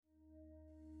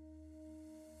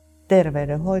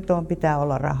terveydenhoitoon pitää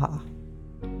olla rahaa.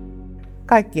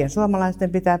 Kaikkien suomalaisten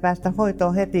pitää päästä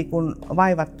hoitoon heti, kun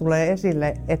vaivat tulee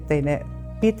esille, ettei ne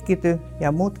pitkity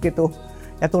ja mutkitu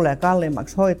ja tulee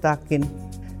kalliimmaksi hoitaakin.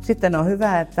 Sitten on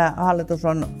hyvä, että hallitus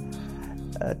on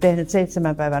tehnyt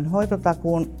 7 päivän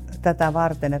hoitotakuun tätä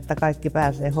varten, että kaikki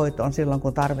pääsee hoitoon silloin,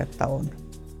 kun tarvetta on.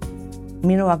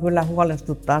 Minua kyllä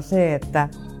huolestuttaa se, että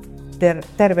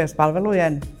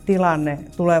terveyspalvelujen tilanne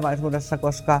tulevaisuudessa,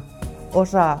 koska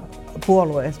osa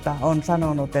puolueista on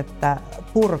sanonut, että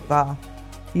purkaa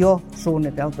jo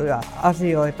suunniteltuja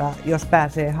asioita, jos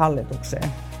pääsee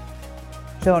hallitukseen.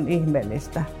 Se on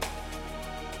ihmeellistä.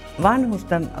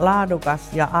 Vanhusten laadukas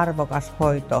ja arvokas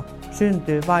hoito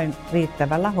syntyy vain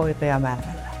riittävällä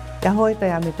hoitajamäärällä. Ja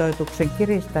hoitajamitoituksen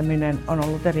kiristäminen on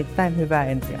ollut erittäin hyvä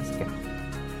ensiaskel.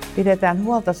 Pidetään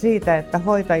huolta siitä, että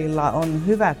hoitajilla on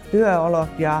hyvät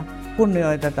työolot ja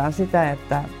kunnioitetaan sitä,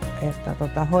 että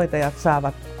hoitajat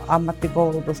saavat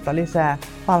ammattikoulutusta lisää,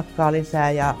 palkkaa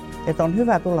lisää ja että on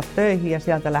hyvä tulla töihin ja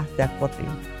sieltä lähteä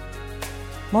kotiin.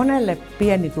 Monelle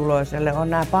pienituloiselle on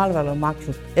nämä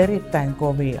palvelumaksut erittäin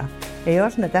kovia. Ja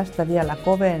jos ne tästä vielä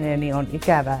kovenee, niin on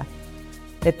ikävää.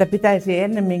 Että pitäisi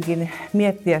ennemminkin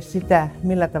miettiä sitä,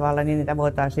 millä tavalla niitä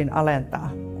voitaisiin alentaa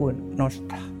kuin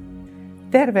nostaa.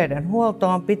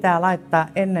 Terveydenhuoltoon pitää laittaa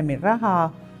ennemmin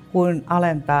rahaa kuin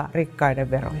alentaa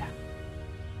rikkaiden veroja.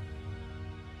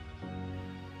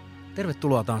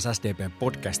 Tervetuloa taas SDP:n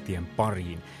podcastien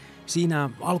pariin. Siinä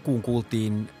alkuun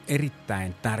kuultiin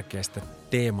erittäin tärkeästä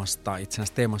teemasta, itse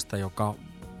asiassa teemasta, joka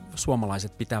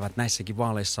suomalaiset pitävät näissäkin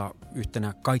vaaleissa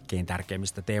yhtenä kaikkein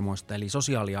tärkeimmistä teemoista, eli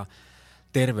sosiaali- ja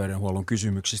terveydenhuollon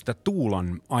kysymyksistä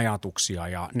Tuulan ajatuksia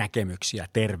ja näkemyksiä,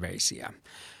 terveisiä.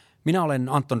 Minä olen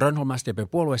Antton Rönnholm, SDP:n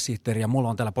puoluesihteeri, ja mulla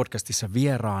on täällä podcastissa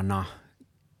vieraana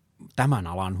tämän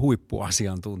alan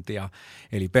huippuasiantuntija,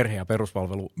 eli perhe- ja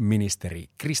peruspalveluministeri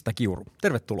Krista Kiuru.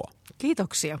 Tervetuloa.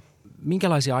 Kiitoksia.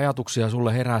 Minkälaisia ajatuksia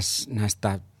sulle heräsi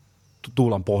näistä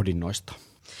Tuulan pohdinnoista?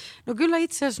 No kyllä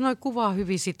itse asiassa noi kuvaa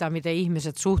hyvin sitä, miten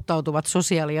ihmiset suhtautuvat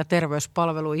sosiaali- ja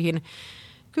terveyspalveluihin.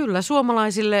 Kyllä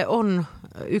suomalaisille on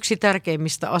yksi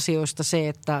tärkeimmistä asioista se,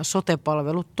 että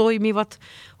sote-palvelut toimivat,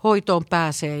 hoitoon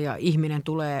pääsee ja ihminen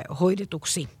tulee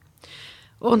hoidetuksi.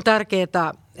 On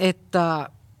tärkeää, että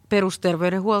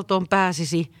perusterveydenhuoltoon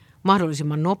pääsisi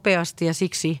mahdollisimman nopeasti ja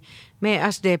siksi me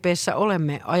SDP:ssä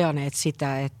olemme ajaneet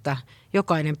sitä, että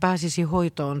jokainen pääsisi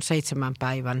hoitoon 7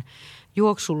 päivän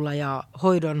juoksulla ja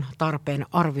hoidon tarpeen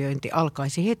arviointi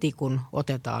alkaisi heti, kun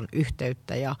otetaan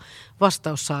yhteyttä ja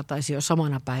vastaus saataisiin jo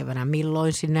samana päivänä,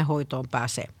 milloin sinne hoitoon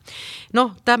pääsee.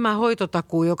 No tämä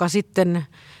hoitotakuu, joka sitten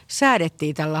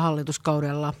säädettiin tällä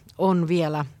hallituskaudella, on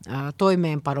vielä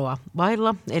toimeenpanoa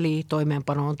vailla, eli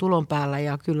toimeenpano on tulon päällä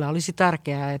ja kyllä olisi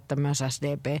tärkeää, että myös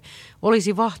SDP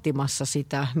olisi vahtimassa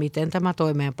sitä, miten tämä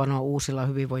toimeenpano uusilla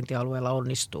hyvinvointialueilla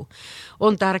onnistuu.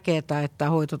 On tärkeää, että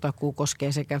hoitotakuu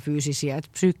koskee sekä fyysisiä että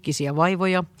psyykkisiä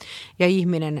vaivoja ja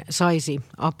ihminen saisi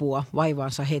apua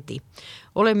vaivaansa heti.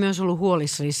 Olen myös ollut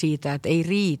huolissani siitä, että ei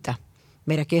riitä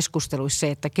meidän keskusteluissa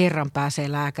se, että kerran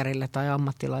pääsee lääkärille tai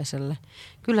ammattilaiselle.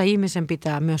 Kyllä ihmisen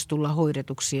pitää myös tulla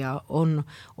hoidetuksi ja on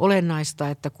olennaista,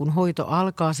 että kun hoito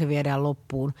alkaa, se viedään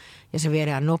loppuun ja se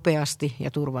viedään nopeasti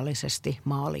ja turvallisesti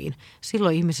maaliin.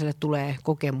 Silloin ihmiselle tulee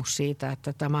kokemus siitä,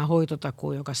 että tämä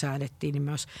hoitotakuu, joka säädettiin, niin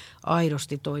myös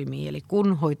aidosti toimii. Eli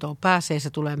kun hoitoon pääsee, se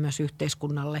tulee myös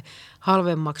yhteiskunnalle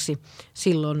halvemmaksi.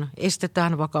 Silloin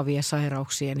estetään vakavia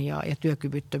sairauksien ja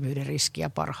työkyvyttömyyden riskiä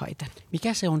parhaiten.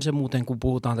 Mikä se on se muuten, kun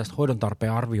puhutaan tästä hoidon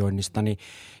tarpeen arvioinnista, niin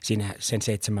siinä sen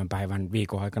 7 päivän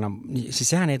viikon aikana, niin siis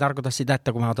sehän ei tarkoita sitä,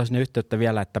 että kun mä otan sinne yhteyttä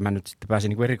vielä, että mä nyt sitten pääsin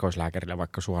niin kuin erikoislääkärille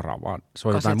vaikka suoraan, vaan se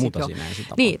on jotain muuta siinä.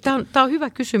 Niin, tämä on hyvä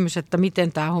kysymys, että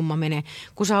miten tämä homma menee.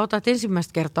 Kun sä otat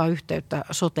ensimmäistä kertaa yhteyttä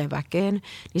sote-väkeen,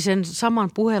 niin sen saman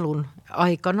puhelun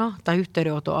aikana tai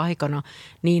yhteydenoton aikana,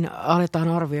 niin aletaan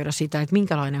arvioida sitä, että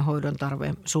minkälainen hoidon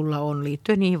tarve sulla on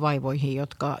liittyen niihin vaivoihin,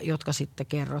 jotka sitten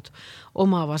kerrot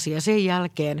omaavasi. Ja sen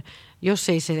jälkeen, jos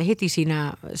ei se heti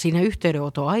siinä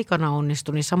yhteydenoton aikana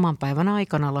onnistu, niin saman päivän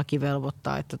aikana laki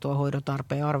velvoittaa, että tuo hoidon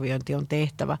tarpeen arviointi on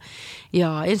tehtävä.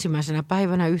 Ja ensimmäisenä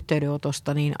päivänä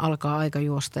yhteydenotosta niin alkaa aika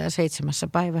juosta ja 7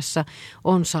 päivässä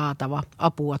on saatava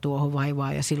apua tuohon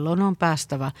vaivaan ja silloin on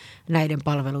päästävä näiden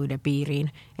palveluiden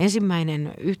piiriin.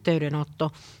 Ensimmäinen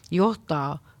yhteydenotto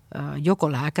johtaa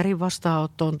joko lääkärin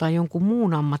vastaanottoon tai jonkun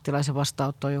muun ammattilaisen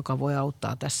vastaanottoon, joka voi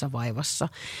auttaa tässä vaivassa.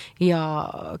 Ja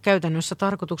käytännössä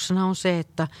tarkoituksena on se,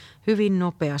 että hyvin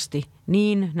nopeasti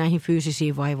niin näihin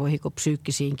fyysisiin vaivoihin kuin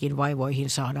psyykkisiinkin vaivoihin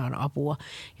saadaan apua.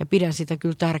 Ja pidän sitä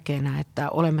kyllä tärkeänä, että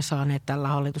olemme saaneet tällä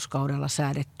hallituskaudella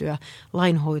säädettyä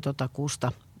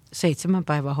lainhoitotakuusta 7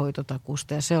 päivän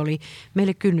hoitotakuusta ja se oli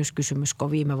meille kynnyskysymys,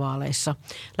 kun viime vaaleissa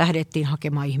lähdettiin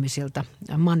hakemaan ihmisiltä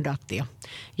mandaattia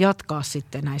jatkaa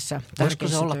sitten näissä tärkeissä voisiko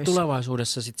se olla töissä.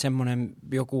 Tulevaisuudessa sitten semmoinen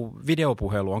joku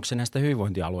videopuhelu, onko se näistä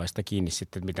hyvinvointialueista kiinni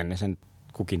sitten, miten ne sen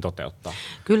kukin toteuttaa?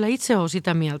 Kyllä itse olen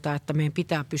sitä mieltä, että meidän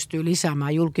pitää pystyä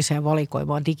lisäämään julkiseen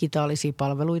valikoimaan digitaalisia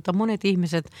palveluita. Monet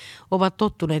ihmiset ovat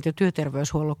tottuneet jo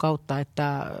työterveyshuollon kautta,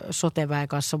 että sote-väen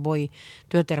kanssa voi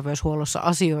työterveyshuollossa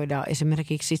asioida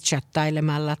esimerkiksi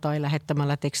chattailemällä tai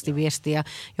lähettämällä tekstiviestiä,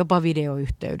 jopa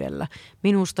videoyhteydellä.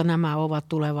 Minusta nämä ovat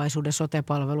tulevaisuuden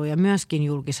sote-palveluja myöskin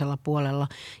julkisella puolella.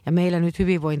 Ja meillä nyt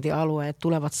hyvinvointialueet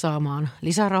tulevat saamaan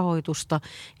lisärahoitusta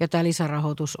ja tämä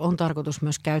lisärahoitus on tarkoitus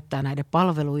myös käyttää näiden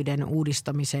palveluiden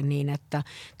uudistamisen niin, että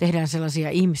tehdään sellaisia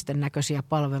ihmisten näköisiä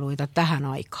palveluita tähän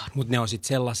aikaan. Mutta ne on sitten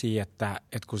sellaisia, että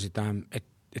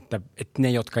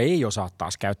ne, jotka ei osaa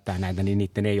taas käyttää näitä, niin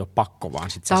niiden ei ole pakko vaan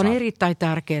sitten. Tämä on erittäin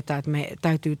tärkeää, että me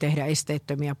täytyy tehdä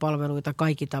esteettömiä palveluita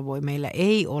kaikki tavoin. Meillä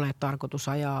ei ole tarkoitus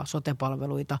ajaa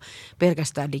sote-palveluita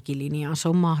pelkästään digilinjaan. Se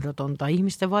on mahdotonta.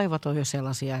 Ihmisten vaivat on jo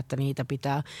sellaisia, että niitä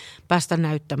pitää päästä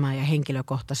näyttämään ja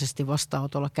henkilökohtaisesti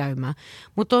vastaanotolla käymään.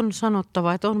 Mutta on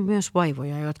sanottava, että on myös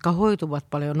vaivoja, jotka hoituvat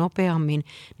paljon nopeammin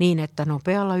niin, että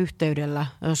nopealla yhteydellä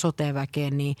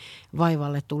sote-väkeen niin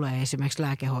vaivalle tulee esimerkiksi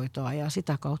lääkehoitoa ja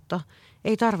sitä kautta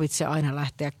ei tarvitse aina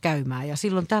lähteä käymään. Ja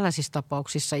silloin tällaisissa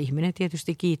tapauksissa ihminen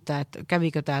tietysti kiittää, että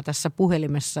kävikö tämä tässä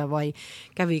puhelimessa vai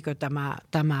kävikö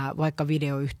tämä vaikka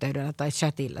videoyhteydellä tai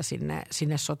chatilla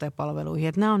sinne sote-palveluihin.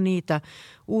 Että nämä on niitä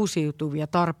uusiutuvia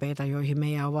tarpeita, joihin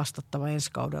meidän on vastattava ensi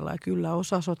kaudella. Ja kyllä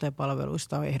osa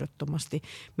sote-palveluista on ehdottomasti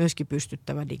myöskin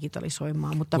pystyttävä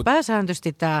digitalisoimaan. Mutta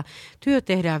pääsääntöisesti tämä työ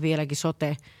tehdään vieläkin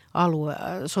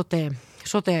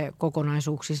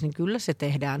sote-kokonaisuuksissa, niin kyllä se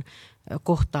tehdään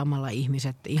kohtaamalla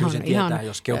ihmiset ihan kyllä sen tietää,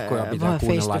 jos keuhkoja pitää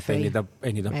kuunnella, että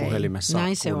ei niitä puhelimessa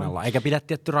kuunnella. Eikä pidä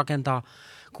tietty rakentaa,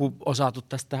 kun on saatu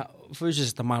tästä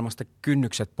fyysisestä maailmasta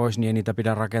kynnykset pois, niin ei niitä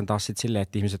pidä rakentaa sitten silleen,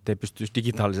 että ihmiset ei pystyisi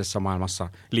digitaalisessa maailmassa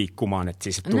liikkumaan, että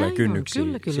siis tulee kynnyksiä.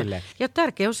 Kyllä. Ja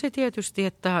tärkeää on se tietysti,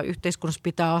 että yhteiskunnassa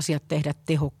pitää asiat tehdä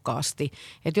tehokkaasti.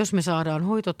 Että jos me saadaan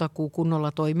hoitotakuu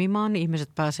kunnolla toimimaan, niin ihmiset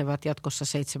pääsevät jatkossa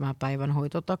 7 päivän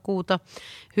hoitotakuuta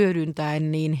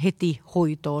hyödyntäen niin heti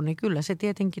hoitoon, niin kyllä se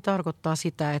tietenkin tarkoittaa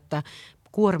sitä, että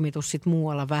kuormitus sitten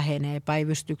muualla vähenee,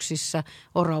 päivystyksissä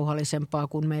on rauhallisempaa,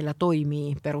 kun meillä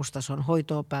toimii perustason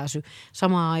hoitoon pääsy.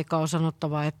 Samaan aikaan on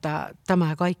sanottava, että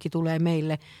tämä kaikki tulee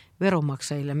meille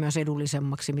veronmaksajille myös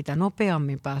edullisemmaksi. Mitä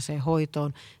nopeammin pääsee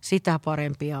hoitoon, sitä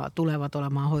parempia tulevat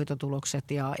olemaan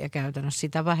hoitotulokset ja käytännössä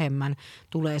sitä vähemmän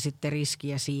tulee sitten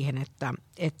riskiä siihen,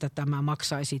 että tämä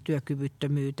maksaisi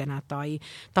työkyvyttömyytenä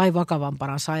tai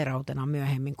vakavampana sairautena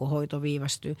myöhemmin, kun hoito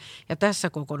viivästyy. Ja tässä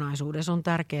kokonaisuudessa on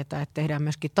tärkeää, että tehdään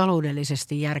myöskin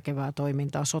taloudellisesti järkevää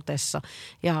toimintaa sotessa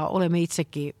ja olemme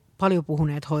itsekin paljon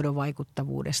puhuneet hoidon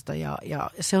vaikuttavuudesta ja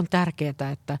se on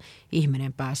tärkeää, että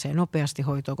ihminen pääsee nopeasti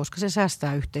hoitoon, koska se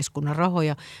säästää yhteiskunnan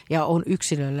rahoja ja on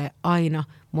yksilölle aina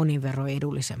monin verroin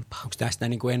edullisempaa. Onko tästä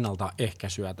niin kuin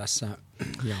ennaltaehkäisyä tässä?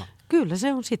 Kyllä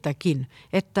se on sitäkin,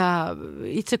 että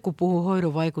itse kun puhuu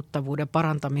hoidon vaikuttavuuden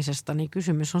parantamisesta, niin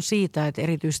kysymys on siitä, että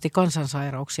erityisesti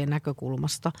kansansairauksien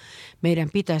näkökulmasta meidän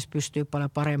pitäisi pystyä paljon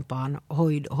parempaan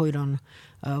hoidon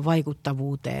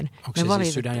vaikuttavuuteen. Onko se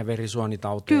siis sydän- ja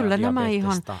verisuonitauteja?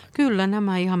 Kyllä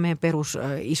nämä ihan meidän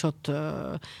isot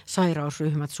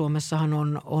sairausryhmät. Suomessahan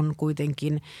on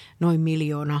kuitenkin noin 1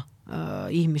 miljoona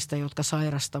ihmistä, jotka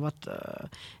sairastavat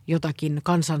jotakin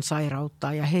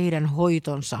kansansairautta ja heidän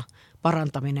hoitonsa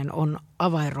parantaminen on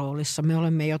avainroolissa. Me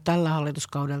olemme jo tällä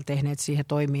hallituskaudella tehneet siihen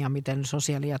toimia, miten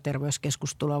sosiaali- ja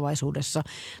terveyskeskus tulevaisuudessa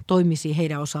toimisi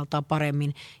heidän osaltaan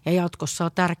paremmin. Ja jatkossa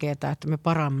on tärkeää, että me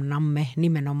parannamme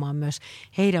nimenomaan myös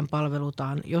heidän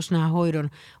palvelutaan. Jos nämä hoidon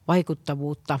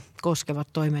vaikuttavuutta koskevat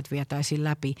toimet vietäisiin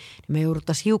läpi, niin me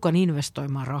jouduttaisiin hiukan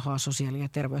investoimaan rahaa sosiaali- ja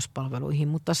terveyspalveluihin,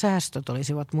 mutta säästöt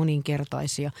olisivat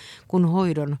moninkertaisia, kun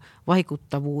hoidon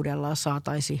vaikuttavuudella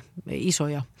saataisiin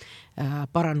isoja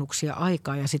parannuksia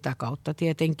aikaa ja sitä kautta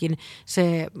tietenkin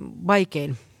se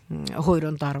vaikein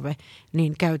hoidon tarve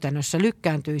niin käytännössä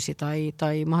lykkääntyisi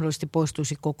tai mahdollisesti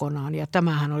poistuisi kokonaan. Ja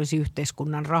tämähän olisi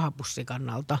yhteiskunnan rahapussin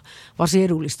kannalta varsin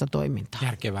edullista toimintaa.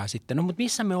 Järkevää sitten. No mutta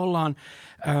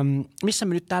missä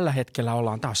me nyt tällä hetkellä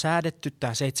ollaan? Tämä on säädetty,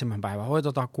 tämä 7 päivän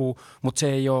hoitotakuu, mutta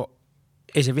se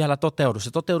ei se vielä toteudu.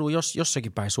 Se toteutuu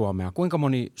jossakin päin Suomea. Kuinka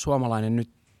moni suomalainen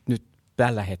nyt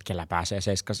tällä hetkellä pääsee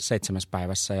 7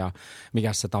 päivässä ja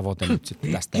mikä se tavoite nyt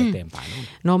sitten tästä eteenpäin on?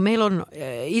 No meillä on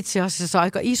itse asiassa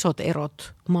aika isot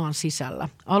erot maan sisällä.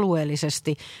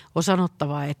 Alueellisesti on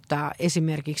sanottava, että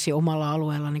esimerkiksi omalla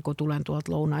alueella, niin kun tulen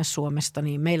tuolta Lounais-Suomesta,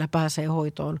 niin meillä pääsee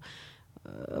hoitoon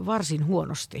varsin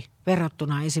huonosti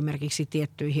verrattuna esimerkiksi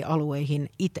tiettyihin alueihin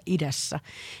idässä.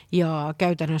 Ja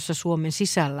käytännössä Suomen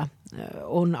sisällä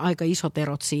on aika isot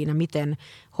erot siinä, miten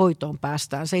hoitoon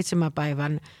päästään. 7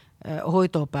 päivän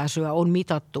hoitoon pääsyä on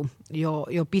mitattu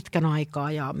jo pitkän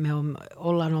aikaa ja me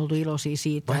ollaan oltu iloisia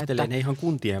siitä. Vaihtelee ne ihan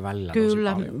kuntien välillä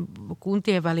kyllä, tosi paljon.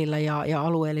 Kuntien välillä ja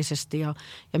alueellisesti ja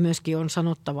myöskin on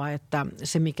sanottava, että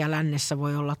se mikä lännessä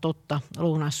voi olla totta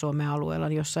Lounais-Suomen alueella,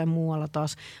 niin jossain muualla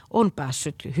taas on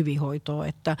päässyt hyvin hoitoon.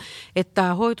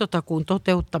 Että hoitotakuun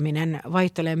toteuttaminen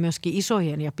vaihtelee myöskin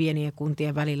isojen ja pienien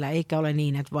kuntien välillä, eikä ole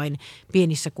niin, että vain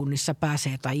pienissä kunnissa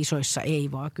pääsee tai isoissa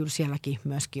ei, vaan kyllä sielläkin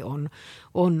myöskin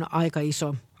on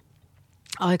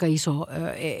aika iso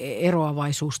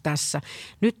eroavaisuus tässä.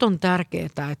 Nyt on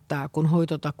tärkeää, että kun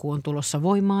hoitotakuu on tulossa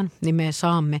voimaan, niin me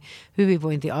saamme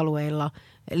hyvinvointialueilla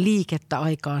liikettä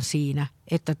aikaan siinä,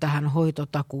 että tähän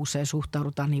hoitotakuuseen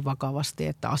suhtaudutaan niin vakavasti,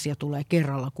 että asia tulee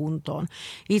kerralla kuntoon.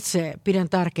 Itse pidän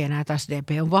tärkeänä, että SDP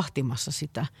on vahtimassa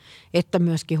sitä, että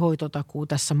myöskin hoitotakuu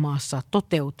tässä maassa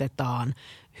toteutetaan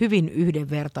hyvin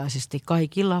yhdenvertaisesti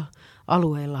kaikilla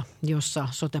alueilla, jossa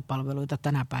sote-palveluita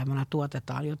tänä päivänä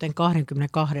tuotetaan. Joten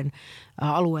 22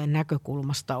 alueen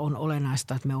näkökulmasta on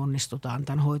olennaista, että me onnistutaan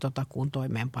tämän hoitotakuun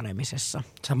toimeenpanemisessa.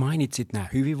 Sä mainitsit nämä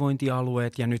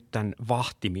hyvinvointialueet ja nyt tämän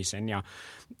vahtimisen ja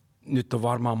nyt on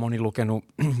varmaan moni lukenut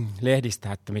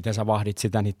lehdistä, että miten sä vahdit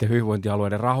sitä niiden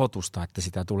hyvinvointialueiden rahoitusta, että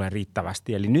sitä tulee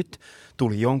riittävästi. Eli nyt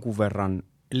tuli jonkun verran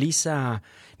lisää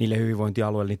niille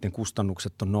hyvinvointialueille, niiden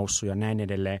kustannukset on noussut ja näin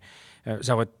edelleen.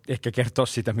 Sä voit ehkä kertoa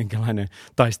sitä, minkälainen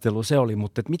taistelu se oli,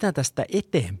 mutta mitä tästä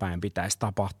eteenpäin pitäisi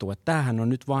tapahtua? Että tämähän on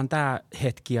nyt vaan tämä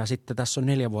hetki ja sitten tässä on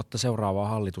 4 vuotta seuraavaa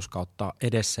hallituskautta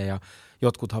edessä ja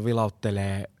jotkuthan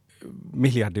vilauttelee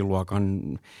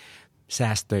miljardiluokan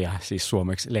säästöjä, siis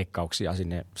suomeksi leikkauksia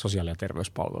sinne sosiaali- ja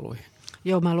terveyspalveluihin.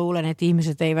 Joo, mä luulen, että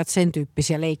ihmiset eivät sen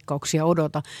tyyppisiä leikkauksia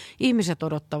odota. Ihmiset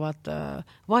odottavat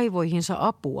vaivoihinsa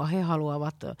apua. He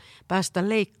haluavat päästä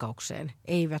leikkaukseen,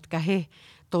 eivätkä he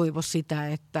toivo sitä,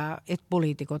 että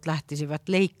poliitikot lähtisivät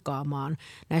leikkaamaan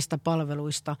näistä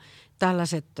palveluista.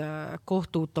 Tällaiset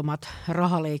kohtuuttomat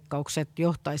rahaleikkaukset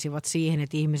johtaisivat siihen,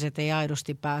 että ihmiset ei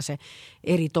aidosti pääse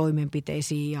eri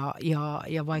toimenpiteisiin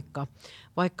ja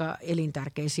vaikka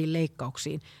elintärkeisiin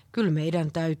leikkauksiin. Kyllä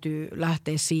meidän täytyy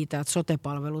lähteä siitä, että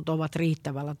sote-palvelut ovat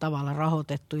riittävällä tavalla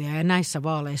rahoitettuja ja näissä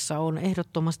vaaleissa on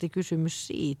ehdottomasti kysymys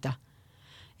siitä,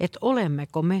 että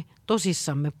olemmeko me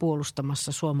tosissamme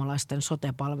puolustamassa suomalaisten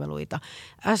sote-palveluita.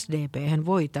 SDP:hän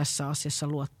voi tässä asiassa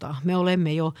luottaa. Me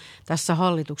olemme jo tässä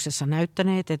hallituksessa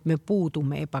näyttäneet, että me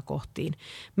puutumme epäkohtiin.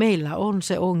 Meillä on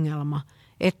se ongelma,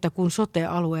 että kun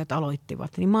sote-alueet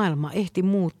aloittivat, niin maailma ehti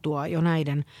muuttua jo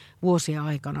näiden vuosien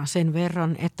aikana sen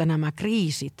verran, että nämä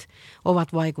kriisit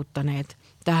ovat vaikuttaneet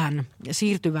tähän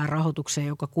siirtyvään rahoitukseen,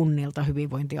 joka kunnilta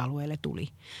hyvinvointialueelle tuli.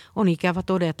 On ikävä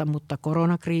todeta, mutta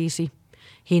koronakriisi,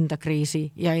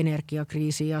 hintakriisi ja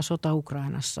energiakriisi ja sota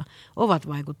Ukrainassa ovat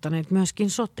vaikuttaneet myöskin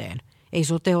soteen. Ei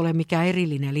sote ole mikään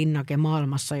erillinen linnake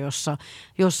maailmassa,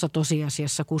 jossa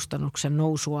tosiasiassa kustannuksen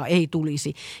nousua ei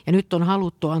tulisi. Ja nyt on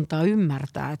haluttu antaa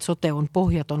ymmärtää, että sote on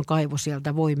pohjaton kaivo,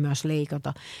 sieltä voi myös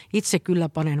leikata. Itse kyllä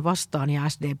panen vastaan ja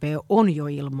SDP on jo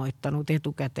ilmoittanut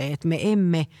etukäteen, että me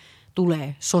emme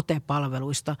tulee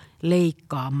sote-palveluista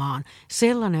leikkaamaan.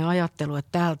 Sellainen ajattelu,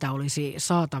 että täältä olisi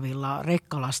saatavilla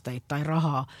rekkalasteita tai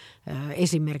rahaa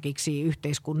esimerkiksi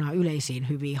yhteiskunnan yleisiin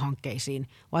hyviin hankkeisiin,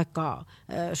 vaikka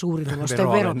suurituloisten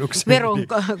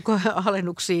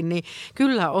veronalennuksiin, niin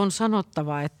kyllä on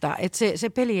sanottava, että se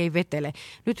peli ei vetele.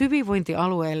 Nyt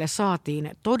hyvinvointialueelle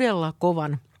saatiin todella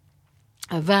kovan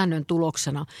väännön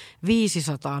tuloksena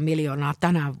 500 miljoonaa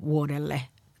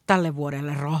tälle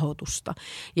vuodelle rahoitusta.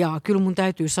 Ja kyllä mun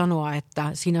täytyy sanoa,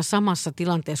 että siinä samassa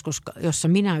tilanteessa, jossa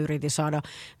minä yritin saada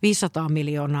 500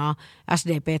 miljoonaa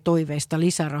SDP-toiveista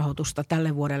lisärahoitusta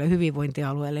tälle vuodelle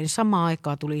hyvinvointialueelle, niin samaan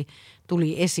aikaan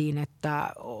tuli esiin,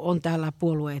 että on täällä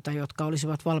puolueita, jotka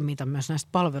olisivat valmiita myös näistä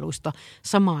palveluista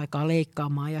samaan aikaan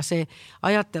leikkaamaan. Ja se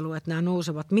ajattelu, että nämä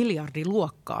nousevat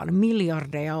miljardiluokkaan,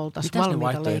 miljardeja oltaisiin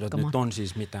valmiita leikkaamaan. Mitä ne vaihtoehdot nyt on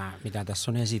siis, mitä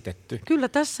tässä on esitetty? Kyllä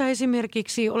tässä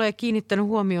esimerkiksi olen kiinnittänyt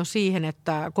huomioon siihen,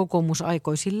 että kokoomus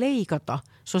aikoisi leikata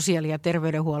sosiaali- ja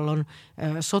terveydenhuollon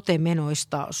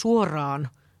sote-menoista suoraan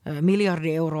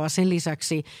miljardi euroa, sen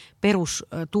lisäksi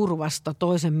perusturvasta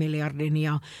 2 miljardin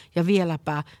ja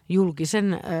vieläpä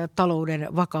julkisen talouden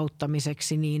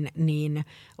vakauttamiseksi, niin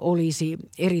olisi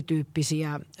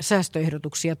erityyppisiä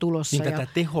säästöehdotuksia tulossa. Niin tätä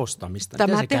tehostamista.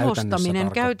 Tämä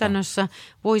tehostaminen käytännössä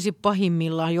voisi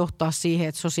pahimmillaan johtaa siihen,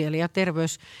 että sosiaali- ja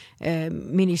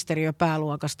terveysministeriö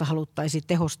pääluokasta haluttaisiin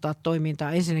tehostaa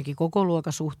toimintaa ensinnäkin koko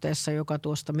luokasuhteessa, joka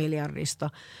tuosta miljardista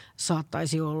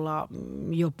saattaisi olla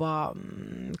jopa,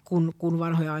 kun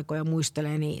vanhoja aikoja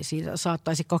muistelee, niin siitä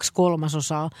saattaisi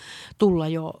 2/3 tulla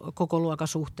jo koko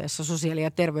luokasuhteessa sosiaali-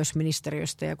 ja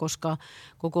terveysministeriöstä. Ja koska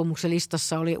kokoomuksen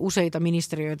listassa oli useita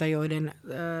ministeriöitä, joiden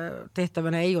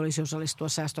tehtävänä ei olisi osallistua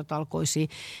säästötalkoisiin,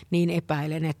 niin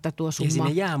epäilen, että tuo summa saataisiin. Ja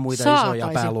sinne jää muita isoja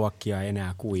pääluokkia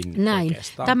enää kuin näin.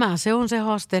 Oikeastaan. Se on se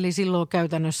haaste, eli silloin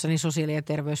käytännössä niin sosiaali- ja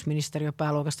terveysministeriö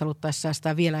pääluokasta haluttaisiin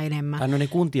säästää vielä enemmän. No ne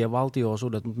kuntien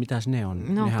valtio-osuudet, mutta mitäs ne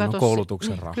on? Nehän on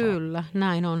koulutuksen rahaa. Kyllä,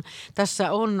 näin on.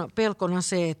 Tässä on pelkona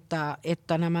se,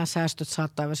 että nämä säästöt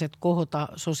saattaisivat kohota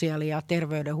sosiaali- ja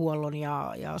terveydenhuollon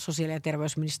ja sosiaali- ja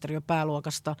terveysministeriön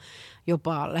pääluokasta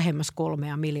jopa lähemmäs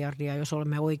 3 miljardia, jos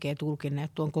olemme oikein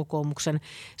tulkinneet tuon kokoomuksen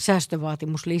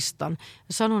säästövaatimuslistan.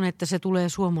 Sanon, että se tulee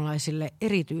suomalaisille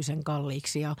erityisen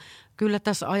kalliiksi ja kyllä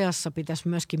tässä ajassa pitäisi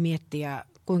myöskin miettiä,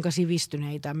 kuinka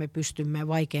sivistyneitä me pystymme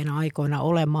vaikeina aikoina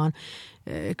olemaan.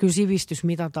 Kyllä sivistys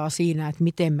mitataan siinä, että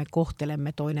miten me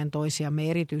kohtelemme toinen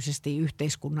toisiamme, erityisesti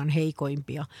yhteiskunnan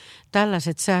heikoimpia.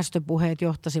 Tällaiset säästöpuheet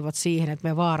johtaisivat siihen, että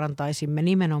me vaarantaisimme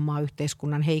nimenomaan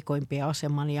yhteiskunnan heikoimpia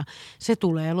aseman ja se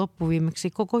tulee loppuviimeksi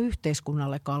koko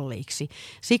yhteiskunnalle kalliiksi.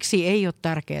 Siksi ei ole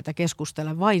tärkeää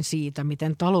keskustella vain siitä,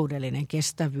 miten taloudellinen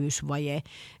kestävyysvaje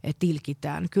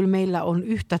tilkitään. Kyllä meillä on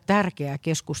yhtä tärkeää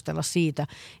keskustella siitä,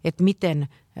 että miten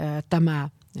tämä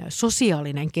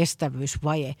sosiaalinen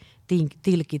kestävyysvaje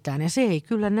tilkitään. Ja se ei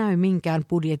kyllä näy minkään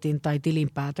budjetin tai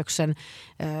tilinpäätöksen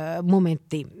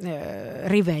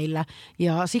momenttiriveillä.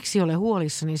 Ja siksi olen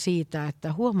huolissani siitä,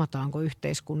 että huomataanko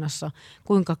yhteiskunnassa,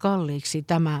 kuinka kalliiksi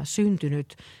tämä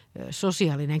syntynyt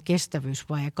sosiaalinen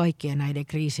kestävyysvaje kaikkien näiden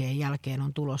kriisien jälkeen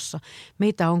on tulossa.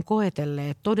 Meitä on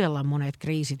koetelleet todella monet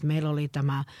kriisit. Meillä oli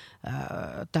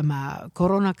tämä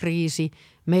koronakriisi,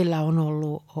 meillä on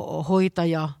ollut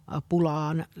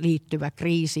hoitajapulaan liittyvä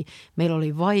kriisi, meillä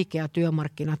oli vaikea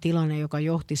työmarkkinatilanne, joka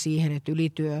johti siihen, että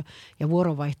ylityö- ja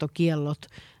vuorovaihtokiellot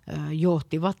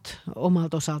johtivat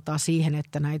omalta osaltaan siihen,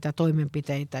 että näitä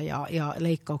toimenpiteitä ja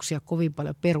leikkauksia kovin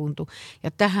paljon peruntui.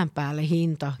 Ja tähän päälle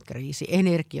hintakriisi,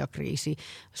 energiakriisi,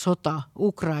 sota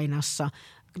Ukrainassa.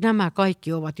 Nämä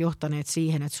kaikki ovat johtaneet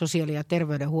siihen, että sosiaali- ja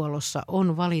terveydenhuollossa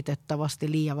on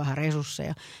valitettavasti liian vähän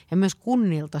resursseja. Ja myös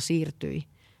kunnilta siirtyi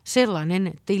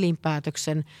sellainen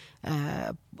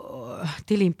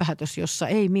tilinpäätös, jossa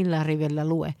ei millään rivellä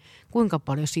lue, kuinka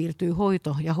paljon siirtyy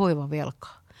hoito- ja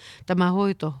hoivavelkaa. Tämä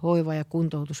hoito-, hoiva- ja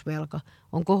kuntoutusvelka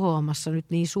on kohoamassa nyt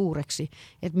niin suureksi,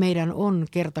 että meidän on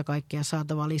kerta kaikkiaan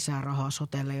saatava lisää rahaa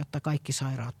sotelle, jotta kaikki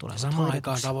sairaat tulevat hoidetuksi. Samaan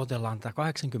aikaan tavoitellaan tätä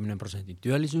 80%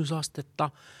 työllisyysastetta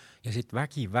ja sitten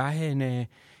väki vähenee,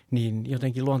 niin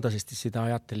jotenkin luontaisesti sitä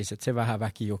ajattelisi, että se vähän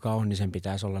väki, joka on, niin sen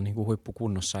pitäisi olla niin kuin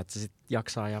huippukunnossa, että se sitten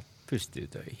jaksaa ja pystyy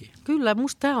töihin. Kyllä,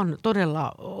 musta tämä on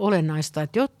todella olennaista,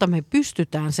 että jotta me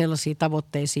pystytään sellaisiin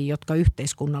tavoitteisiin, jotka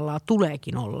yhteiskunnalla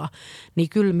tuleekin olla, niin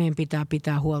kyllä meidän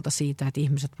pitää huolta siitä, että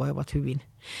ihmiset voivat hyvin.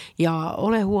 Ja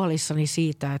olen huolissani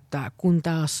siitä, että kun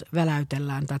taas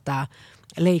väläytellään tätä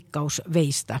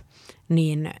leikkausveistä,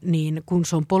 niin kun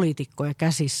se on poliitikkojen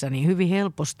käsissä, niin hyvin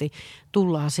helposti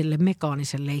tullaan sille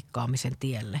mekaanisen leikkaamisen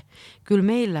tielle. Kyllä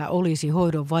meillä olisi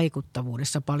hoidon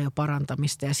vaikuttavuudessa paljon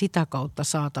parantamista ja sitä kautta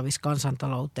saatavissa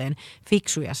kansantalouteen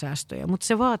fiksuja säästöjä, mutta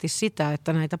se vaatisi sitä,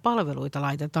 että näitä palveluita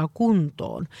laitetaan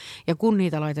kuntoon ja kun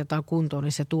niitä laitetaan kuntoon,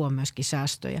 niin se tuo myöskin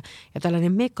säästöjä. Ja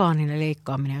tällainen mekaaninen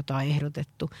leikkaaminen, jota on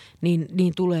ehdotettu,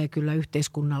 niin tulee kyllä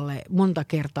yhteiskunnalle monta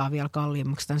kertaa vielä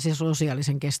kalliimmaksi tämän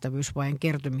sosiaalisen kestävyysvajeen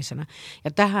kertymisenä.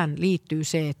 Ja tähän liittyy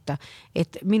se,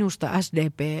 että minusta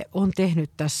SDP on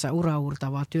tehnyt tässä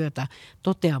uraurtavaa työtä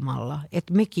toteamalla,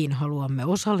 että mekin haluamme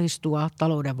osallistua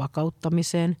talouden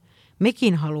vakauttamiseen.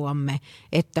 Mekin haluamme,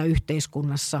 että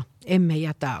yhteiskunnassa emme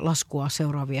jätä laskua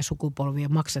seuraavien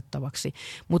sukupolvien maksettavaksi,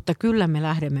 mutta kyllä me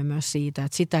lähdemme myös siitä,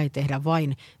 että sitä ei tehdä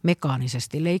vain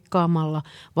mekaanisesti leikkaamalla,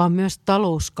 vaan myös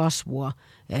talouskasvua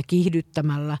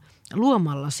kiihdyttämällä,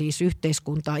 luomalla siis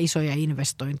yhteiskuntaa isoja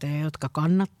investointeja, jotka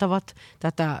kannattavat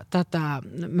tätä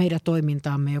meidän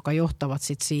toimintaamme, joka johtavat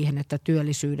sitten siihen, että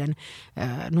työllisyyden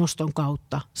noston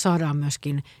kautta saadaan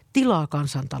myöskin tilaa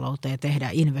kansantalouteen tehdä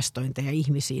investointeja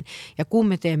ihmisiin. Ja kun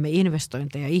me teemme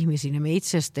investointeja ihmisiin, niin me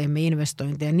itse asiassa teemme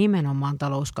investointeja nimenomaan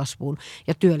talouskasvuun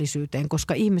ja työllisyyteen,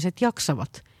 koska ihmiset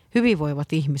jaksavat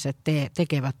hyvinvoivat ihmiset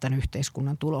tekevät tämän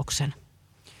yhteiskunnan tuloksen.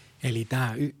 Eli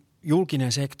tämä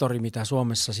julkinen sektori, mitä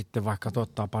Suomessa sitten vaikka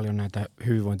tuottaa paljon näitä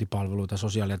hyvinvointipalveluita,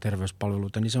 sosiaali- ja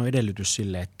terveyspalveluita, niin se on edellytys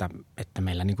sille, että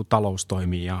meillä niin kuin talous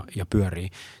toimii ja pyörii.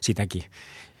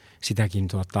 Sitäkin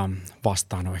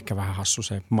vastaan on ehkä vähän hassu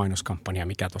se mainoskampanja,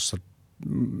 mikä tuossa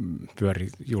pyöri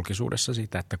julkisuudessa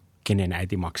siitä, että kenen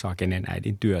äiti maksaa kenen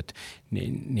äidin työt,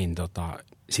 niin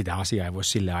sitä asiaa ei voi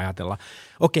sille ajatella.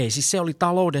 Okei, siis se oli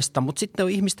taloudesta, mutta sitten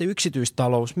on ihmisten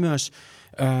yksityistalous myös.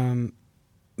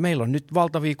 Meillä on nyt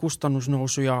valtavia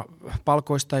kustannusnousuja,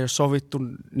 palkoista ei ole sovittu,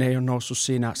 ne ei ole noussut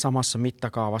siinä samassa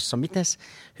mittakaavassa. Mites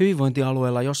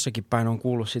hyvinvointialueella jossakin päin on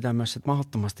kuullut sitä myös, että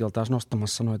mahdottomasti oltaisiin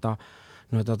nostamassa noita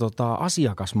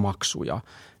asiakasmaksuja.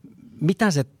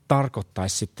 Mitä se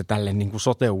tarkoittaisi sitten tälle niin kuin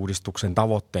sote-uudistuksen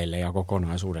tavoitteille ja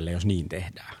kokonaisuudelle, jos niin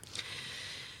tehdään?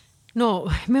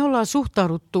 No, me ollaan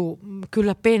suhtauduttu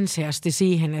kyllä penseästi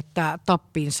siihen, että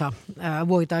tappiinsa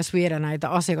voitaisiin viedä näitä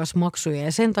asiakasmaksuja.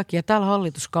 Ja sen takia tällä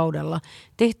hallituskaudella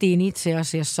tehtiin itse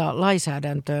asiassa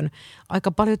lainsäädäntöön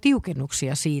aika paljon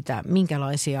tiukennuksia siitä,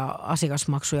 minkälaisia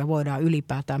asiakasmaksuja voidaan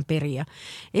ylipäätään periä.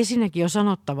 Ensinnäkin on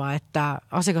sanottava, että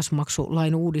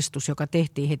asiakasmaksulain uudistus, joka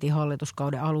tehtiin heti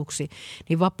hallituskauden aluksi,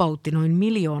 niin vapautti noin 1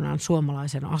 miljoonan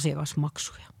suomalaisen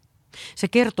asiakasmaksuja. Se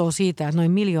kertoo siitä, että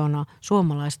noin 1 miljoona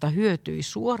suomalaista hyötyi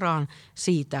suoraan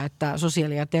siitä, että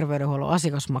sosiaali- ja terveydenhuollon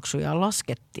asiakasmaksuja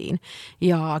laskettiin.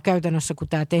 Ja käytännössä, kun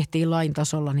tämä tehtiin lain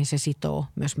tasolla, niin se sitoo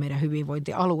myös meidän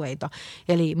hyvinvointialueita.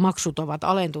 Eli maksut ovat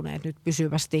alentuneet nyt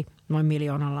pysyvästi noin 1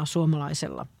 miljoonalla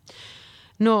suomalaisella.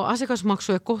 No,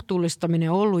 asiakasmaksujen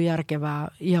kohtuullistaminen on ollut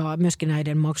järkevää ja myöskin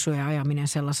näiden maksujen ajaminen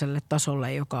sellaiselle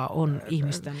tasolle, joka on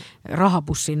ihmisten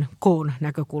rahapussin koon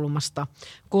näkökulmasta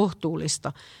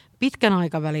kohtuullista. Pitkän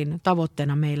aikavälin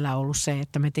tavoitteena meillä on ollut se,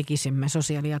 että me tekisimme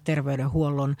sosiaali- ja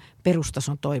terveydenhuollon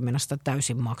perustason toiminnasta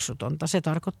täysin maksutonta. Se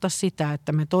tarkoittaa sitä,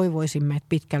 että me toivoisimme, että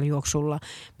pitkällä juoksulla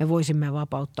me voisimme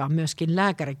vapauttaa myöskin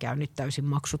lääkärikäynnit täysin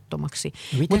maksuttomaksi.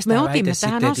 Miten me otimme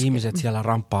sitten, että ihmiset siellä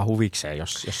ramppaa huvikseen,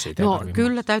 jos siitä ei tarvitse?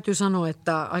 Kyllä täytyy sanoa,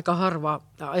 että aika harva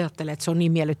ajattelee, että se on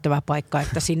niin miellyttävä paikka,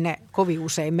 että sinne kovin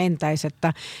usein mentäisi.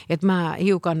 Että mä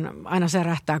hiukan aina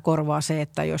särähtää korvaa se,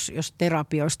 että jos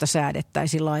terapioista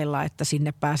säädettäisiin lailla, että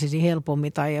sinne pääsisi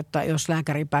helpommin tai että jos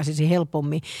lääkäri pääsisi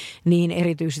helpommin, niin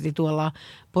erityisesti tuolla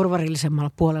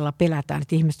porvarillisemmalla puolella pelätään,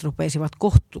 että ihmiset rupeisivat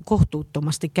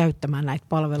kohtuuttomasti käyttämään näitä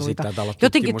palveluita. Sitten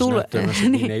jotenkin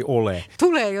niin ei ole.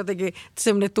 Tulee jotenkin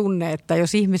sellainen tunne, että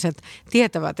jos ihmiset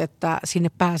tietävät, että sinne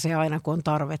pääsee aina kun on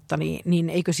tarvetta, niin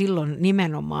eikö silloin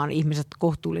nimenomaan ihmiset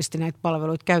kohtuullisesti näitä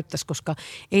palveluita käyttäisi, koska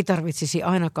ei tarvitsisi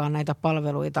ainakaan näitä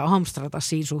palveluita hamstrata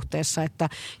siinä suhteessa, että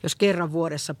jos kerran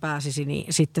vuodessa pääsisi,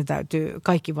 niin sitten täytyy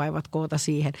kaikki vaivat koota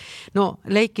siihen. No,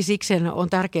 leikki siksen on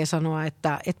tärkeää sanoa,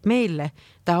 että meille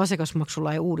tämä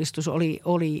asiakasmaksulain uudistus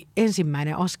oli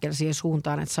ensimmäinen askel siihen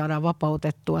suuntaan, että saadaan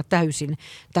vapautettua täysin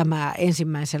tämä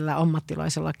ensimmäisellä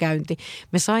ammattilaisella käynti.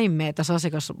 Me saimme tässä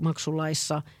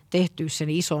asiakasmaksulaissa tehtyä sen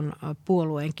ison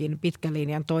puolueenkin pitkän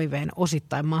linjan toiveen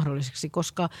osittain mahdolliseksi,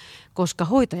 koska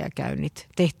hoitajakäynnit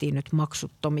tehtiin nyt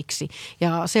maksuttomiksi.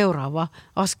 Ja seuraava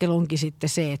askel onkin sitten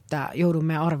se, että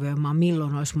joudumme arvioimaan,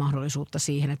 milloin olisi mahdollisuutta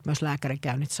siihen, että myös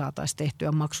lääkärikäynnit saataisiin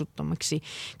tehtyä maksuttomiksi.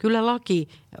 Kyllä laki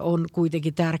on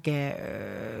kuitenkin tärkeä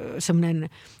semmoinen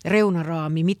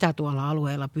reunaraami, mitä tuolla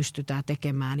alueella pystytään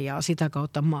tekemään ja sitä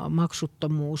kautta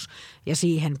maksuttomuus ja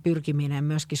siihen pyrkiminen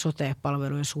myöskin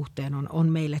sote-palvelujen suhteen on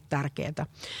meille tärkeää.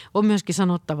 On myöskin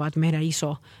sanottava, että meidän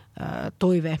iso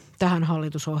toive tähän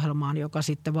hallitusohjelmaan, joka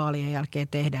sitten vaalien jälkeen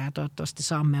tehdään ja toivottavasti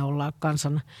saamme olla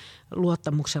kansan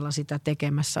luottamuksella sitä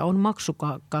tekemässä, on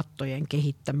maksukattojen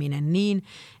kehittäminen niin,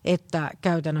 että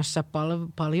käytännössä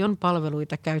paljon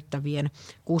palveluita käyttävien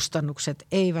kustannukset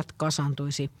eivät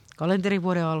kasantuisi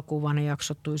kalenterivuoden alkuun, vaan ne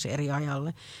jaksottuisi eri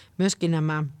ajalle. Myöskin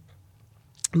nämä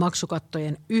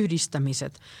maksukattojen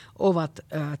yhdistämiset ovat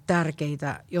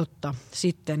tärkeitä, jotta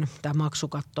sitten tämä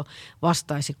maksukatto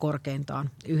vastaisi korkeintaan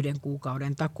 1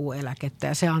 kuukauden takuueläkettä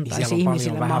ja se antaisi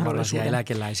ihmisille mahdollisuuden.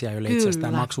 Eläkeläisiä, joille itse asiassa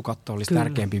tämä maksukatto olisi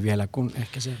tärkeämpi vielä kuin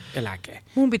ehkä se eläke.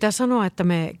 Mun pitää sanoa, että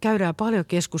me käydään paljon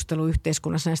keskustelua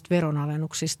yhteiskunnassa näistä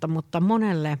veronalennuksista, mutta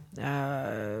monelle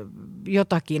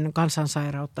jotakin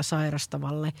kansansairautta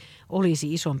sairastavalle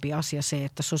olisi isompi asia se,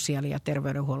 että sosiaali- ja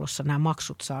terveydenhuollossa nämä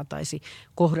maksut saataisiin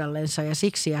kohdallensa ja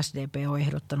siksi SDP on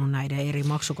ehdottanut näiden eri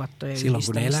maksukattojen silloin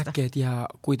kun ne yhdistämistä. eläkkeet jää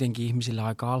kuitenkin ihmisillä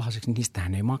aika alhaiseksi, niin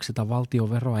niistähän ei makseta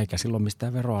valtionveroa eikä silloin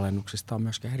mistään veroalennuksista on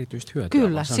myöskään erityistä hyötyä.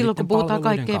 Kyllä, silloin kun puhutaan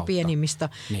kaikkein pienimmistä,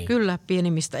 niin. kyllä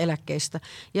pienimmistä eläkkeistä.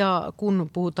 Ja kun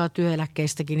puhutaan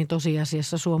työeläkkeistäkin, niin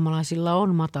tosiasiassa suomalaisilla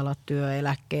on matalat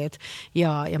työeläkkeet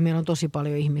ja meillä on tosi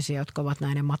paljon ihmisiä, jotka ovat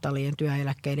näiden matalien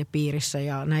työeläkkeiden piirissä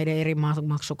ja näiden eri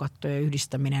maksukattojen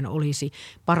yhdistäminen olisi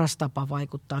paras tapa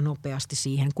vaikuttaa nopeasti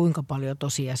siihen, kuinka paljon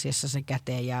tosiasiassa se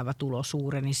käteen jäävä tulo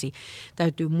suurenisi.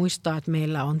 Täytyy muistaa, että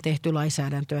meillä on tehty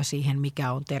lainsäädäntöä siihen,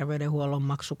 mikä on terveydenhuollon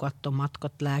maksukatto,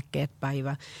 matkat, lääkkeet,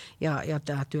 päivä ja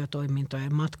tämä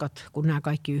työtoimintojen matkat. Kun nämä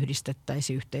kaikki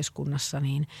yhdistettäisiin yhteiskunnassa,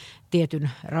 niin tietyn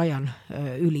rajan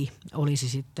yli olisi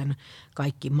sitten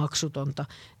kaikki maksutonta.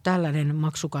 Tällainen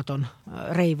maksukaton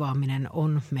reivaaminen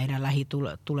on meidän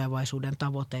lähitulevaisuuden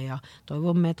tavoite ja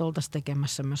toivomme, että oltaisiin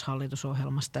tekemässä myös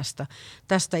hallitusohjelmassa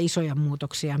tästä isoja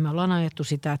muutoksia. Me ollaan ajettu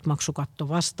sitä, että maksukatto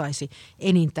vastaisi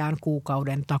enintään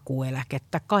kuukauden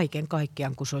takuueläkettä kaiken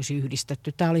kaikkiaan, kun se olisi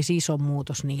yhdistetty. Tämä olisi iso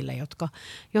muutos niille,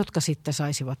 jotka sitten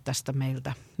saisivat tästä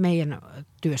meidän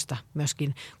työstä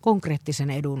myöskin konkreettisen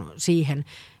edun siihen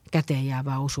käteen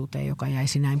jäävään osuuteen, joka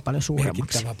jäisi näin paljon suuremmaksi.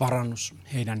 Merkittävä parannus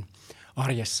heidän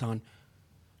arjessaan.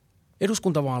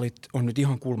 Eduskuntavaalit on nyt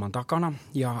ihan kulman takana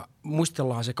ja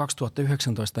muistellaan se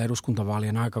 2019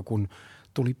 eduskuntavaalien aika, kun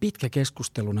tuli pitkä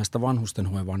keskustelu näistä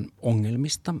vanhustenhoivan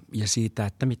ongelmista ja siitä,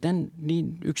 että miten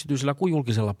niin yksityisellä kuin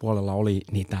julkisella puolella oli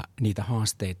niitä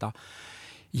haasteita.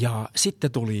 Ja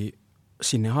sitten tuli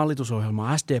sinne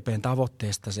hallitusohjelmaan SDPn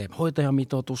tavoitteesta se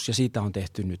hoitajamitoitus ja siitä on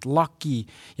tehty nyt laki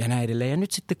ja näin edelleen. Ja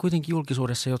nyt sitten kuitenkin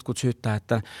julkisuudessa jotkut syyttää,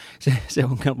 että se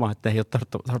ongelma, että ei ole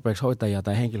tarpeeksi hoitajia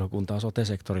tai henkilökuntaa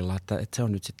sote-sektorilla, että se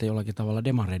on nyt sitten jollakin tavalla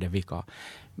demareiden vikaa.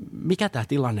 Mikä tämä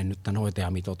tilanne nyt tämän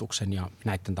hoitajamitoituksen ja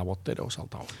näiden tavoitteiden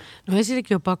osalta on? No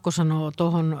ensinnäkin on pakko sanoa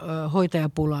tuohon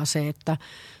hoitajapulaan se, että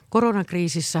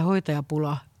koronakriisissä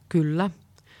hoitajapula kyllä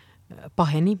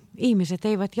paheni. Ihmiset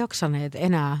eivät jaksaneet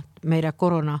enää meidän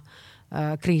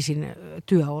koronakriisin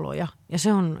työoloja. Ja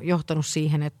se on johtanut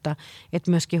siihen, että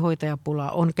myöskin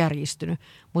hoitajapula on kärjistynyt.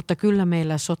 Mutta kyllä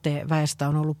meillä sote-väestä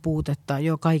on ollut puutetta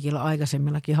jo kaikilla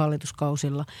aikaisemmillakin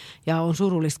hallituskausilla. Ja on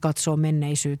surullista katsoa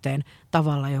menneisyyteen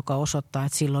tavalla, joka osoittaa,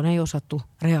 että silloin ei osattu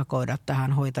reagoida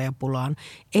tähän hoitajapulaan.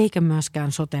 Eikä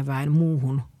myöskään sote-väen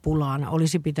muuhun pulaan.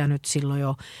 Olisi pitänyt silloin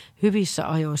jo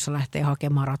hyvissä ajoissa lähteä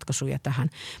hakemaan ratkaisuja tähän.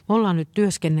 Me ollaan nyt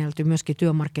työskennelty myöskin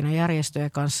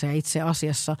työmarkkinajärjestöjen kanssa ja itse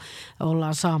asiassa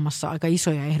ollaan saamassa aika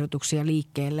isoja ehdotuksia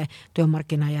liikkeelle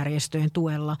työmarkkinajärjestöjen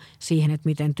tuella siihen, että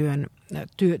miten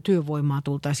työvoimaa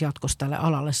tultaisiin jatkossa tälle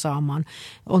alalle saamaan.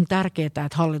 On tärkeää, että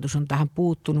hallitus on tähän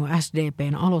puuttunut.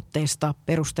 SDPn aloitteesta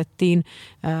perustettiin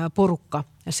porukka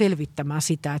selvittämään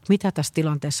sitä, että mitä tässä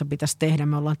tilanteessa pitäisi tehdä.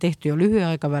 Me ollaan tehty jo lyhyen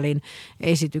aikavälin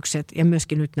esitykset ja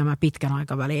myöskin nyt nämä pitkän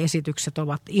aikavälin esitykset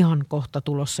ovat ihan kohta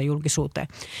tulossa julkisuuteen.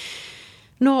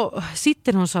 No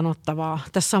sitten on sanottavaa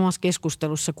tässä samassa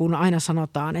keskustelussa, kun aina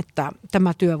sanotaan, että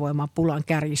tämä työvoimapulan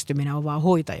kärjistyminen on vaan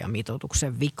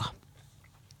hoitajamitoituksen vika.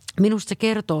 Minusta se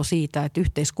kertoo siitä, että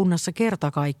yhteiskunnassa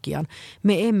kerta kaikkiaan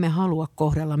me emme halua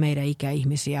kohdella meidän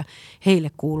ikäihmisiä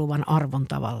heille kuuluvan arvon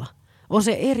tavalla. On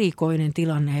se erikoinen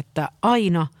tilanne, että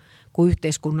aina kun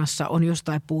yhteiskunnassa on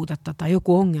jostain puutetta tai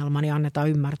joku ongelma, niin annetaan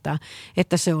ymmärtää,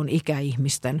 että se on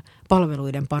ikäihmisten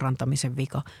palveluiden parantamisen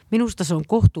vika. Minusta se on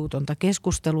kohtuutonta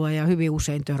keskustelua ja hyvin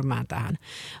usein törmään tähän.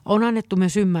 On annettu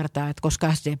myös ymmärtää, että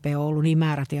koska SDP on ollut niin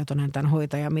määrätietoinen tämän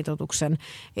hoitajamitoituksen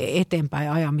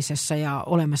eteenpäin ajamisessa ja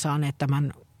olemme saaneet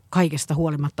tämän kaikesta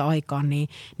huolimatta aikaan, niin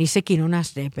sekin on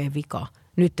SDP-vika.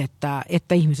 Nyt,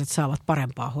 että ihmiset saavat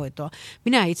parempaa hoitoa.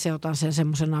 Minä itse otan sen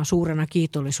semmoisena suurena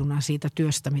kiitollisuutena siitä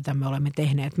työstä, mitä me olemme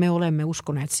tehneet. Me olemme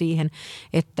uskoneet siihen,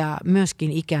 että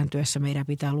myöskin ikääntyessä meidän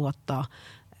pitää luottaa,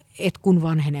 että kun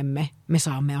vanhenemme, me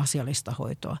saamme asiallista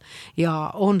hoitoa.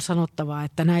 Ja on sanottava,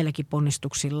 että näilläkin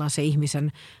ponnistuksilla se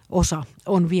ihmisen osa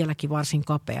on vieläkin varsin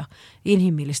kapea.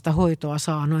 Inhimillistä hoitoa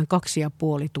saa noin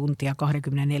 2,5 tuntia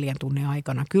 24 tunnin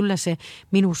aikana. Kyllä se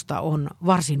minusta on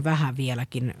varsin vähän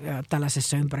vieläkin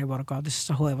tällaisessa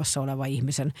ympärivuorokautisessa hoivassa oleva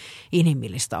ihmisen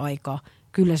inhimillistä aikaa.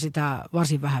 Kyllä sitä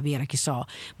varsin vähän vieläkin saa,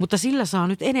 mutta sillä saa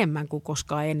nyt enemmän kuin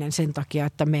koskaan ennen sen takia,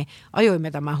 että me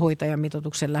ajoimme tämän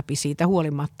hoitajamitoituksen läpi siitä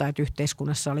huolimatta, että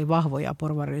yhteiskunnassa oli vahvoja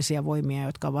porvarillisia voimia,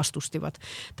 jotka vastustivat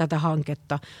tätä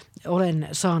hanketta. Olen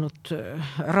saanut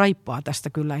raippaa tästä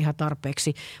kyllä ihan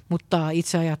tarpeeksi, mutta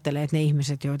itse ajattelen, että ne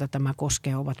ihmiset, joita tämä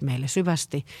koskee, ovat meille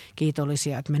syvästi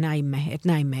kiitollisia, että me näimme, että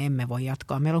näin me emme voi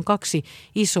jatkaa. Meillä on 2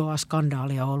 isoa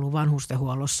skandaalia ollut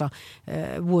vanhustenhuollossa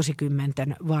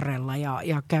vuosikymmenten varrella ja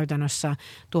ja käytännössä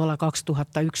tuolla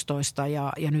 2011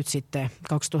 ja nyt sitten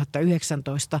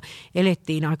 2019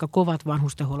 elettiin aika kovat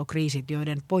vanhustenhuollon kriisit,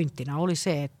 joiden pointtina oli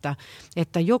se,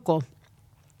 että joko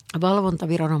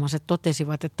valvontaviranomaiset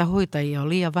totesivat, että hoitajia on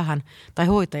liian vähän tai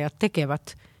hoitajat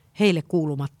tekevät heille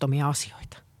kuulumattomia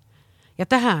asioita. Ja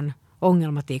tähän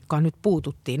ongelmatiikkaan nyt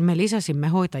puututtiin. Me lisäsimme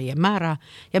hoitajien määrää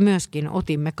ja myöskin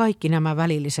otimme kaikki nämä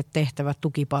välilliset tehtävät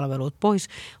tukipalvelut pois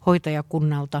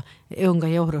hoitajakunnalta, jonka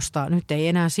johdosta nyt ei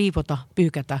enää siivota,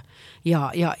 pyykätä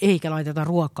ja eikä laiteta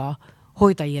ruokaa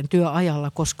hoitajien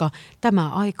työajalla, koska tämä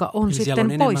aika on eli sitten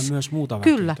siellä on pois. enemmän myös muuta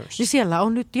väkeä Kyllä, töissä. niin siellä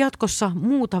on nyt jatkossa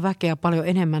muuta väkeä paljon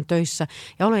enemmän töissä.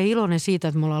 Ja olen iloinen siitä,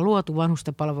 että me ollaan luotu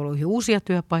vanhustenpalveluihin uusia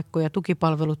työpaikkoja,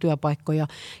 tukipalvelutyöpaikkoja.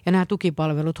 Ja nämä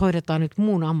tukipalvelut hoidetaan nyt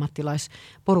muun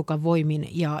ammattilaisporukan voimin.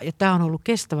 Ja tämä on ollut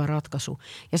kestävä ratkaisu.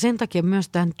 Ja sen takia myös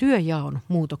tämän työjaon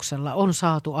muutoksella on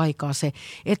saatu aikaa se,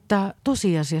 että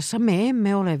tosiasiassa me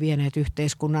emme ole vieneet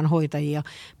yhteiskunnan hoitajia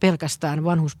pelkästään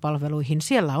vanhuspalveluihin.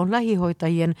 Siellä on lähihoitajien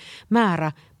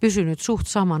määrä pysynyt suht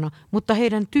samana, mutta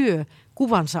heidän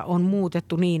työkuvansa on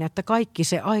muutettu niin, että kaikki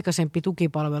se aikaisempi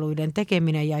tukipalveluiden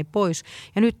tekeminen jäi pois.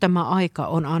 Ja nyt tämä aika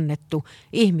on annettu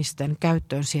ihmisten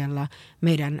käyttöön siellä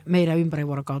meidän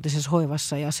ympärivuorokautisessa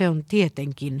hoivassa ja se on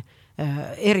tietenkin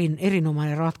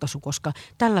erinomainen ratkaisu, koska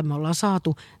tällä me ollaan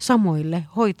saatu samoille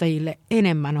hoitajille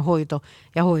enemmän hoito-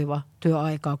 ja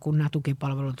hoivatyöaikaa, kun nämä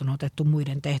tukipalvelut on otettu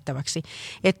muiden tehtäväksi.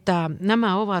 Että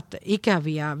nämä ovat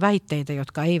ikäviä väitteitä,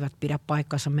 jotka eivät pidä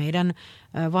paikkansa. Meidän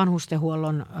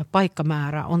vanhustenhuollon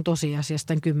paikkamäärä on tosiasiassa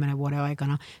tämän 10 vuoden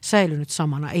aikana säilynyt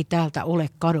samana. Ei täältä ole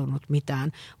kadonnut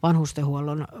mitään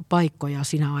vanhustenhuollon paikkoja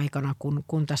sinä aikana,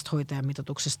 kun tästä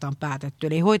hoitajamitoituksesta on päätetty.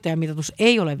 Eli hoitajamitoitus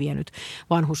ei ole vienyt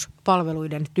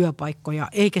vanhuspalveluiden työpaikkoja,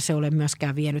 eikä se ole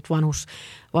myöskään vienyt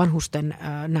vanhusten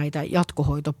näitä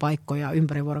jatkohoitopaikkoja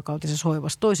ympärivuorokautisessa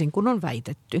hoivassa, toisin kuin on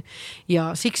väitetty.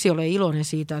 Ja siksi olen iloinen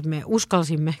siitä, että me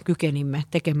kykenimme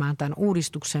tekemään tämän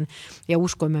uudistuksen ja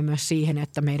uskoimme myös siihen,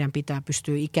 että meidän pitää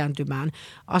pystyä ikääntymään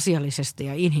asiallisesti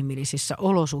ja inhimillisissä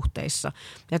olosuhteissa.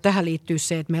 Ja tähän liittyy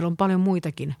se, että meillä on paljon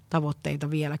muitakin tavoitteita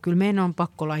vielä. Kyllä meidän on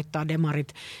pakko laittaa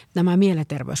demarit nämä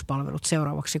mielenterveyspalvelut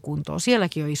seuraavaksi kuntoon.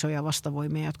 Sielläkin on isoja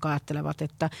vastavoimia, jotka ajattelevat,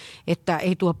 että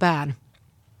ei tuo pään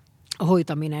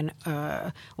hoitaminen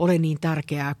ole niin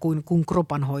tärkeää kuin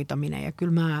kropan hoitaminen. Ja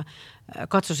kyllä mä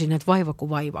katsoisin, että vaiva kuin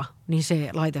vaiva, niin se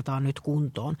laitetaan nyt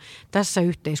kuntoon. Tässä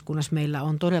yhteiskunnassa meillä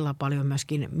on todella paljon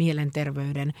myöskin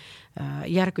mielenterveyden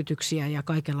järkytyksiä ja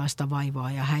kaikenlaista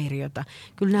vaivaa ja häiriötä.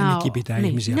 Kyllä ja nekin pitää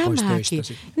ihmisiä pois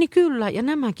töistä. Niin kyllä, ja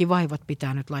nämäkin vaivat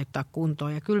pitää nyt laittaa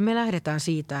kuntoon. Ja kyllä me lähdetään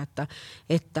siitä,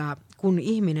 että kun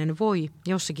ihminen voi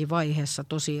jossakin vaiheessa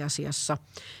tosiasiassa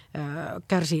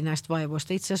kärsii näistä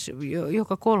vaivoista, itse asiassa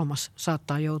joka 3.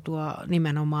 saattaa joutua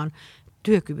nimenomaan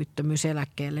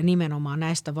työkyvyttömyyseläkkeelle nimenomaan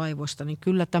näistä vaivoista, niin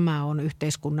kyllä tämä on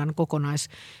yhteiskunnan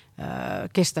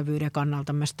kokonaiskestävyyden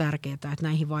kannalta myös tärkeää, että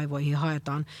näihin vaivoihin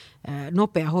haetaan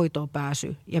nopea hoitoon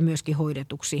pääsy ja myöskin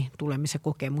hoidetuksi tulemisen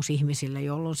kokemus ihmisille,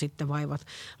 jolloin sitten vaivat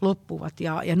loppuvat.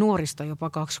 Ja nuorista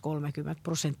jopa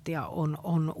 2-30%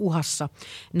 on uhassa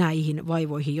näihin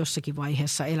vaivoihin jossakin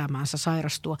vaiheessa elämäänsä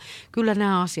sairastua. Kyllä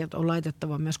nämä asiat on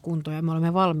laitettava myös kuntoon ja me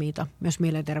olemme valmiita myös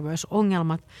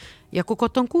mielenterveysongelmat ja koko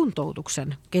tuon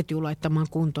kuntoutuksen ketju laittamaan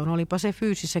kuntoon, olipa se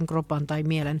fyysisen kropan tai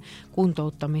mielen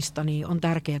kuntouttamista, niin on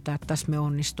tärkeää, että tässä me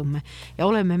onnistumme. Ja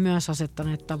olemme myös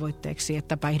asettaneet tavoitteeksi,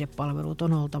 että päihdepalvelut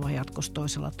on oltava jatkossa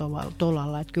toisella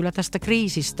tolalla. Että kyllä tästä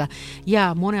kriisistä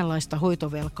jää monenlaista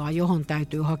hoitovelkaa, johon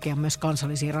täytyy hakea myös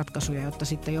kansallisia ratkaisuja, jotta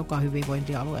sitten joka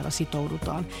hyvinvointialueella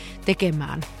sitoudutaan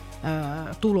tekemään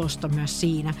tulosta myös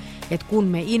siinä, että kun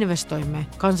me investoimme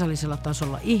kansallisella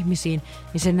tasolla ihmisiin,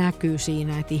 niin se näkyy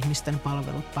siinä, että ihmisten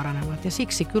palvelut paranevat. Ja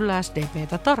siksi kyllä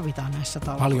SDP:tä tarvitaan näissä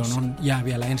talouksissa. Paljon jää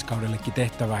vielä ensi kaudellekin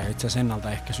tehtävää ja itse asiassa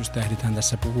ennaltaehkäisystä ehditään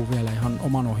tässä puhua vielä ihan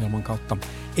oman ohjelman kautta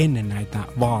ennen näitä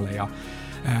vaaleja.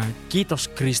 Kiitos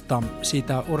Krista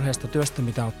siitä urheasta työstä,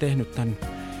 mitä olet tehnyt tämän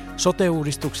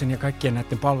sote-uudistuksen ja kaikkien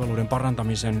näiden palveluiden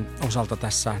parantamisen osalta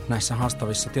näissä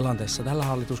haastavissa tilanteissa tällä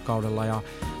hallituskaudella ja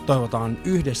toivotaan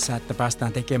yhdessä, että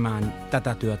päästään tekemään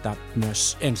tätä työtä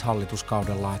myös ensi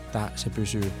hallituskaudella, että se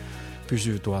pysyy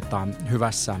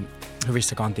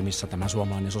hyvissä kantimissa tämä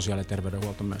suomalainen sosiaali- ja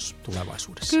terveydenhuolto myös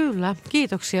tulevaisuudessa. Kyllä,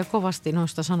 kiitoksia kovasti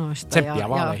noista sanoista. Tsemppiä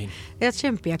vaaleihin. Ja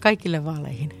tsemppiä kaikille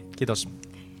vaaleihin. Kiitos.